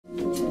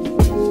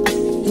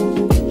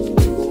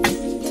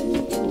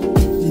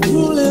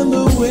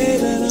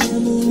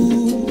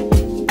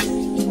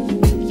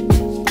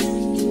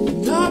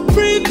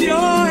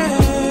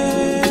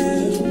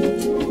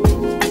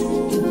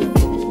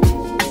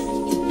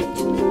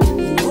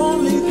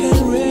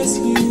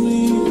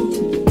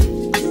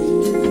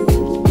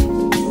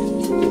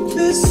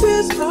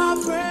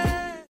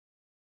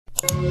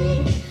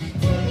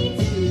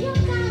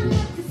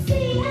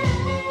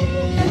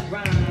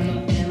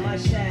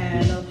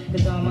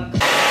pajama.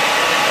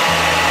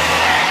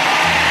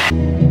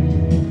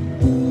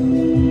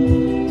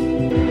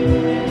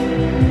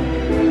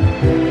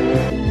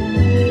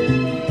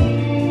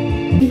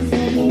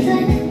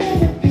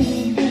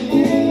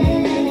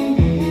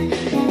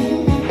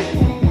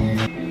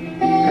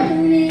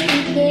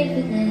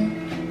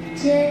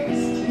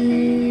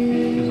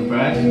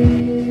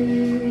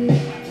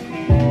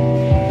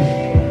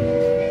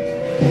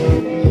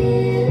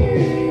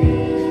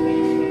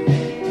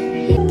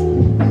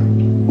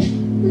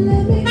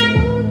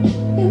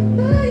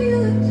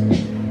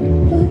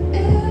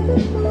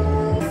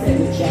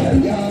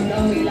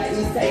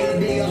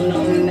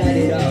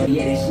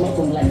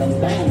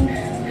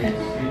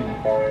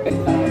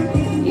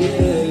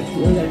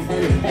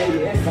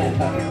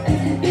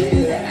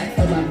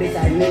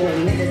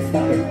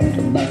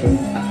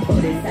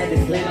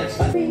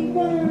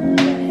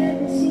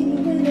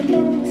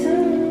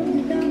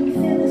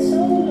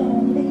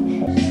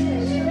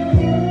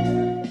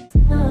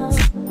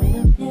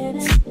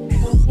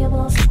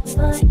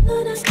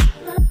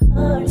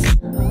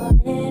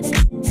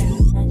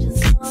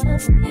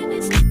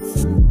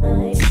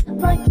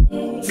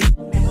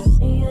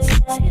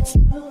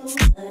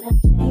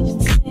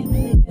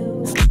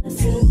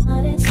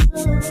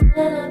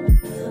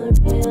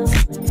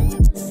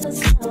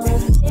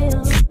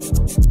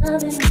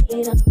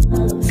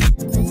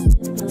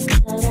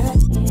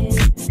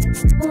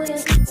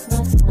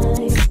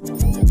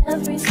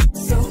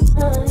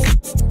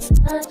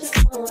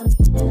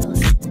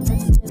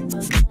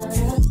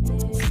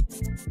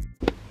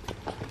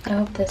 I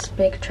hope this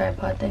big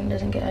tripod thing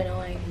doesn't get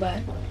annoying, but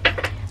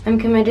I'm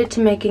committed to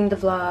making the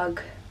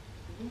vlog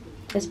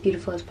as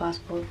beautiful as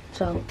possible,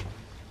 so.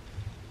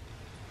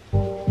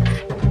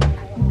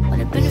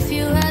 Only been a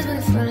few hours, but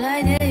it felt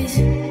like days.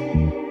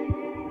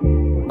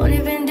 Only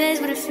been days,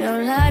 but it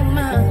felt like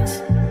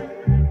months.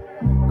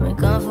 Been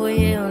gone for a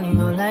year, only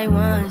go like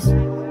once.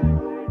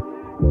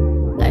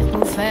 Life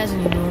moves fast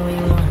when you do what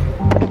you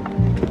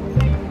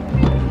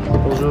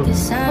want.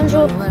 This time, do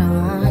what I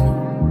want.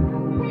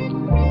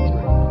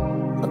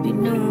 Hope you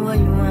do what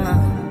you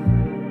want.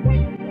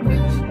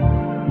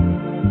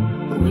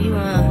 What you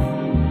want.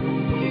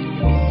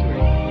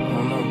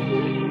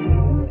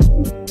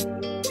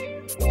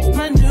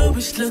 My new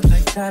bitch look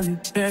like Tyler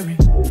Perry,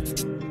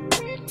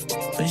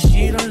 but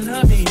she don't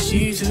love me,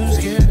 she too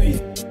scary.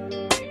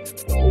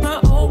 My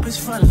old bitch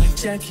front like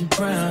Jackie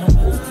Brown.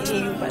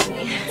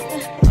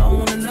 I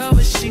wanna know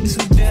if she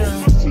too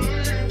down.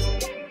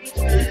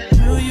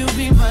 Will you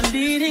be my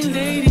leading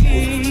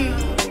lady?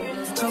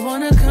 I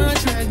want a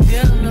contract,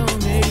 girl, no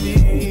maybe.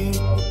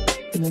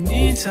 In the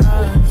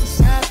meantime,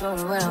 stop for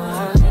what I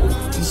want.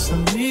 It's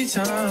some me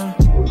time.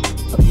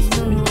 Hope you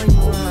do what you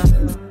want.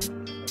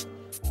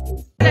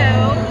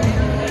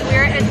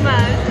 We're at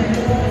Mug.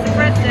 It's a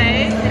birthday,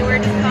 and we're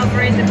just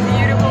celebrating the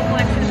beautiful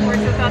collection for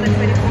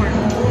 2024.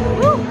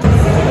 Woo!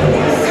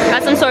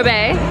 Got some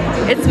sorbet.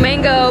 It's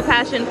mango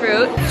passion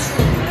fruit.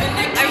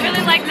 I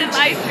really like this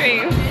ice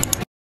cream.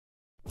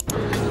 I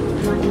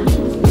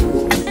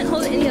can't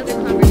hold any other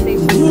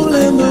conversation.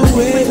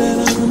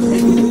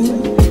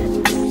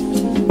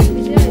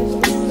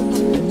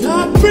 I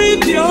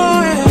breathe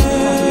your air.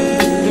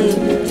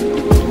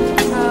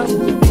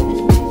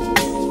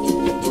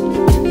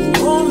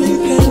 Only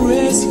can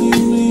rescue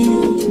me.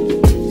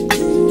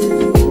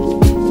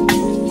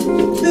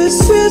 This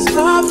is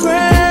my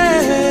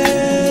prayer.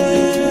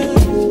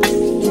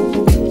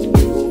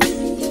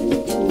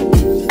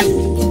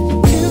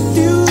 If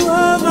you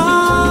are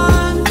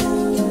mine.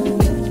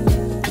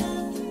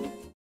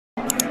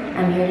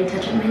 I'm here to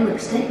touch up my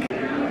lipstick.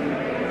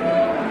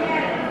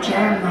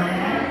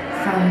 Jeremiah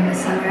from The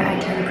Summer I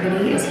Turned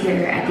Pretty is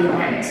here at the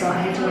event, so I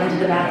had to run to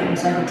the bathroom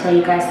so I could tell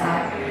you guys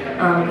that.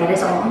 That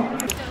is all.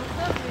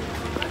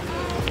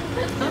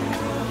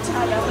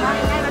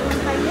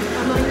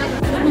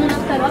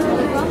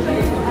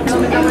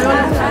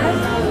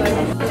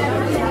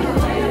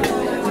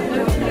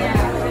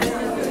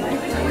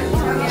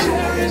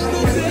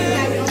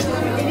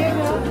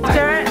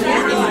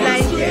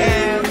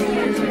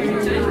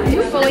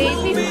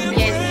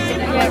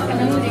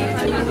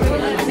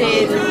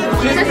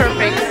 It's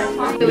perfect.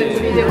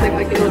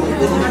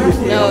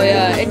 No,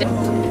 yeah. I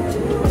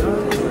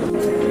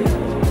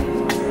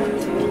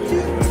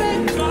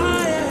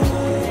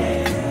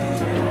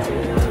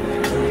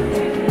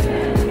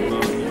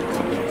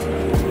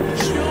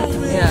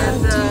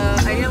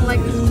didn't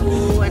like the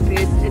school, and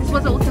it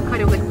was also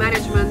kind of like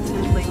management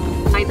and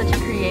like such a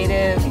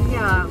creative,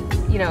 yeah,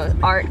 you know,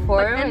 art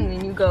form, and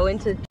then you go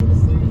into.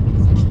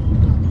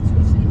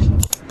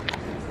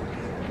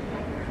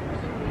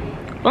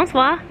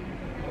 Bonsoir.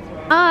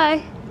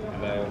 Hi.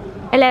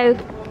 Hello.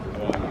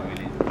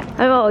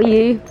 How are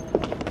you?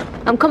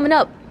 I'm coming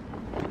up.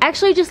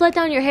 Actually, just let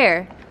down your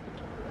hair.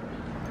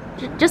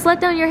 Just let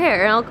down your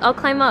hair, and I'll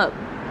climb up.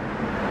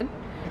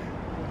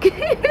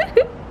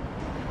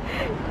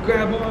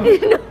 Grab on.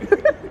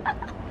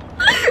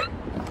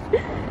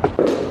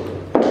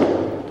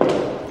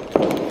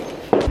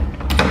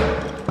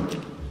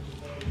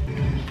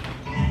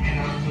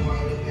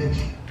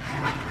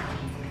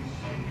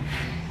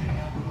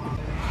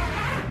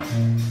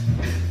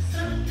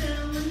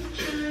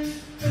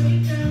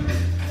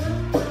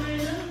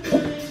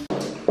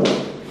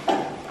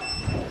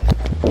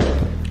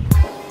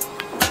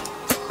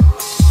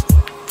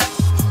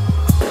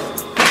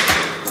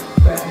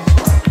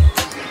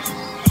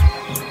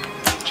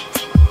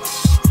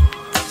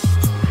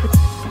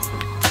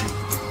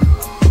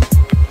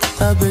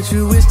 bet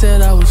you wish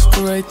that I was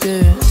still right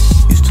there.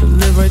 Used to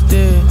live right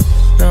there,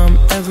 now I'm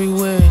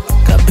everywhere.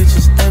 Got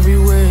bitches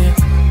everywhere,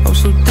 I'm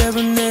so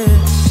debonair.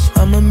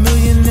 I'm a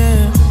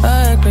millionaire,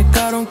 I act like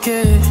I don't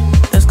care.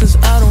 That's cause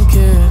I don't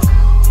care.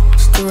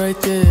 Still right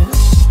there,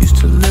 used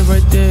to live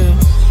right there.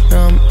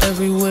 Now I'm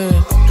everywhere,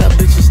 got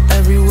bitches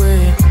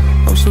everywhere.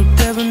 I'm so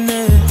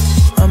debonair,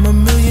 I'm a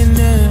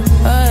millionaire.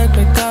 I act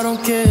like I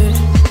don't care.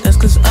 That's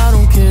cause I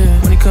don't care.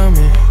 Money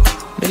coming,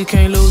 nigga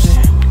can't lose it.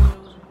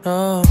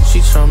 Oh, she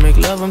tryna make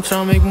love, I'm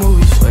tryna make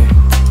movies. Wait,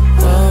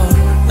 oh,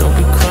 don't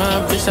be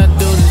crying, bitch, I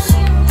do this.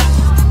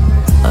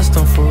 I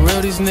stunt for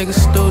real, these niggas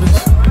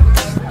students.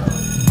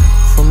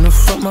 From the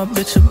front, my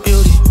bitch a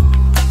beauty.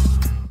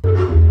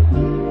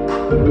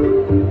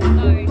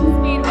 Sorry,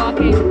 speed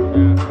walking.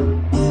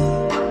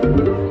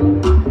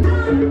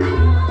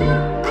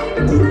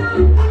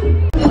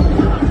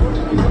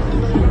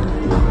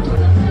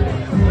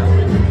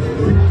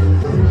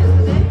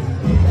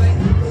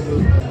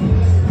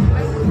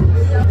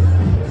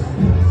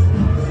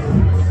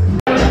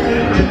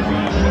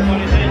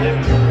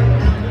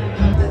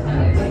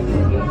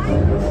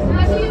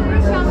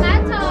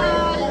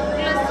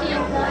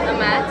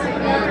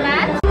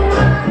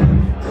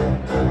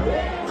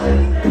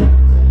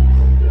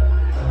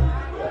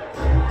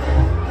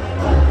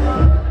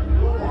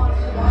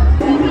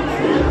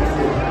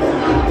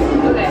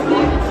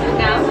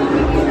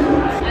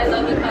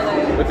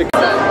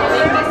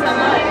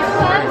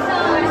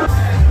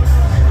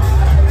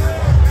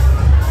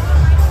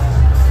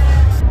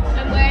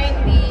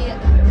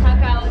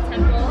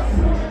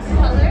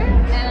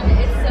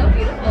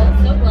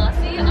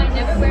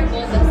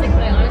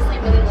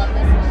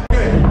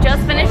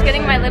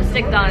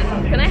 Done.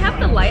 Can I have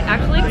the light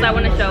actually? Because I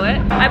want to show it.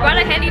 I brought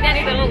a handy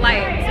dandy little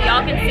light so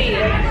y'all can see.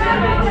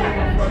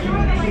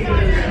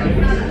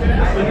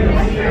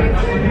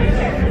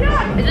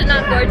 Is it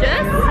not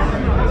gorgeous?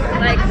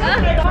 Like,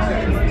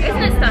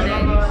 isn't it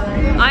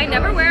stunning? I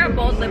never wear a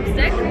bold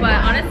lipstick, but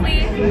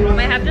honestly,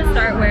 might have to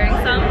start wearing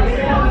some.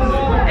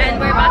 And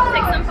we're about to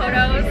take some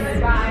photos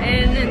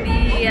in the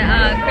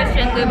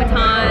Christian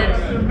Louboutin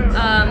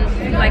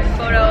like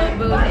photo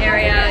booth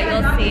area.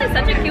 You'll see. It's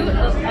such a cute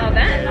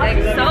event, like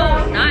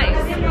so nice.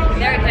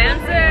 There are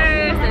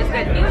dancers, there's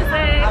good music.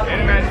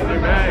 And it matches their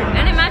bag.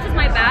 And it matches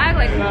my bag,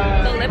 like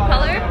the lip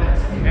color.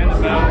 And the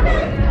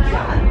bag.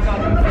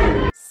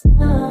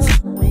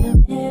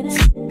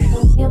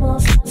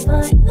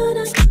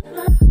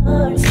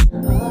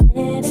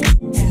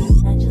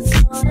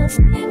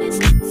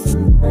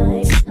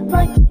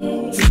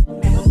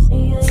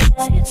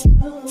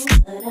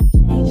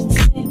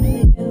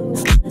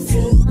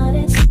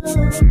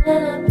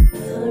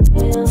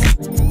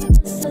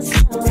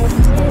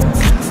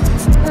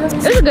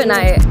 It was a good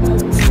night.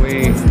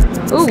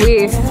 Ooh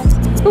wee.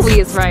 Ooh wee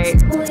is right.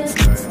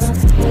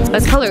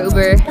 Let's call her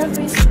Uber.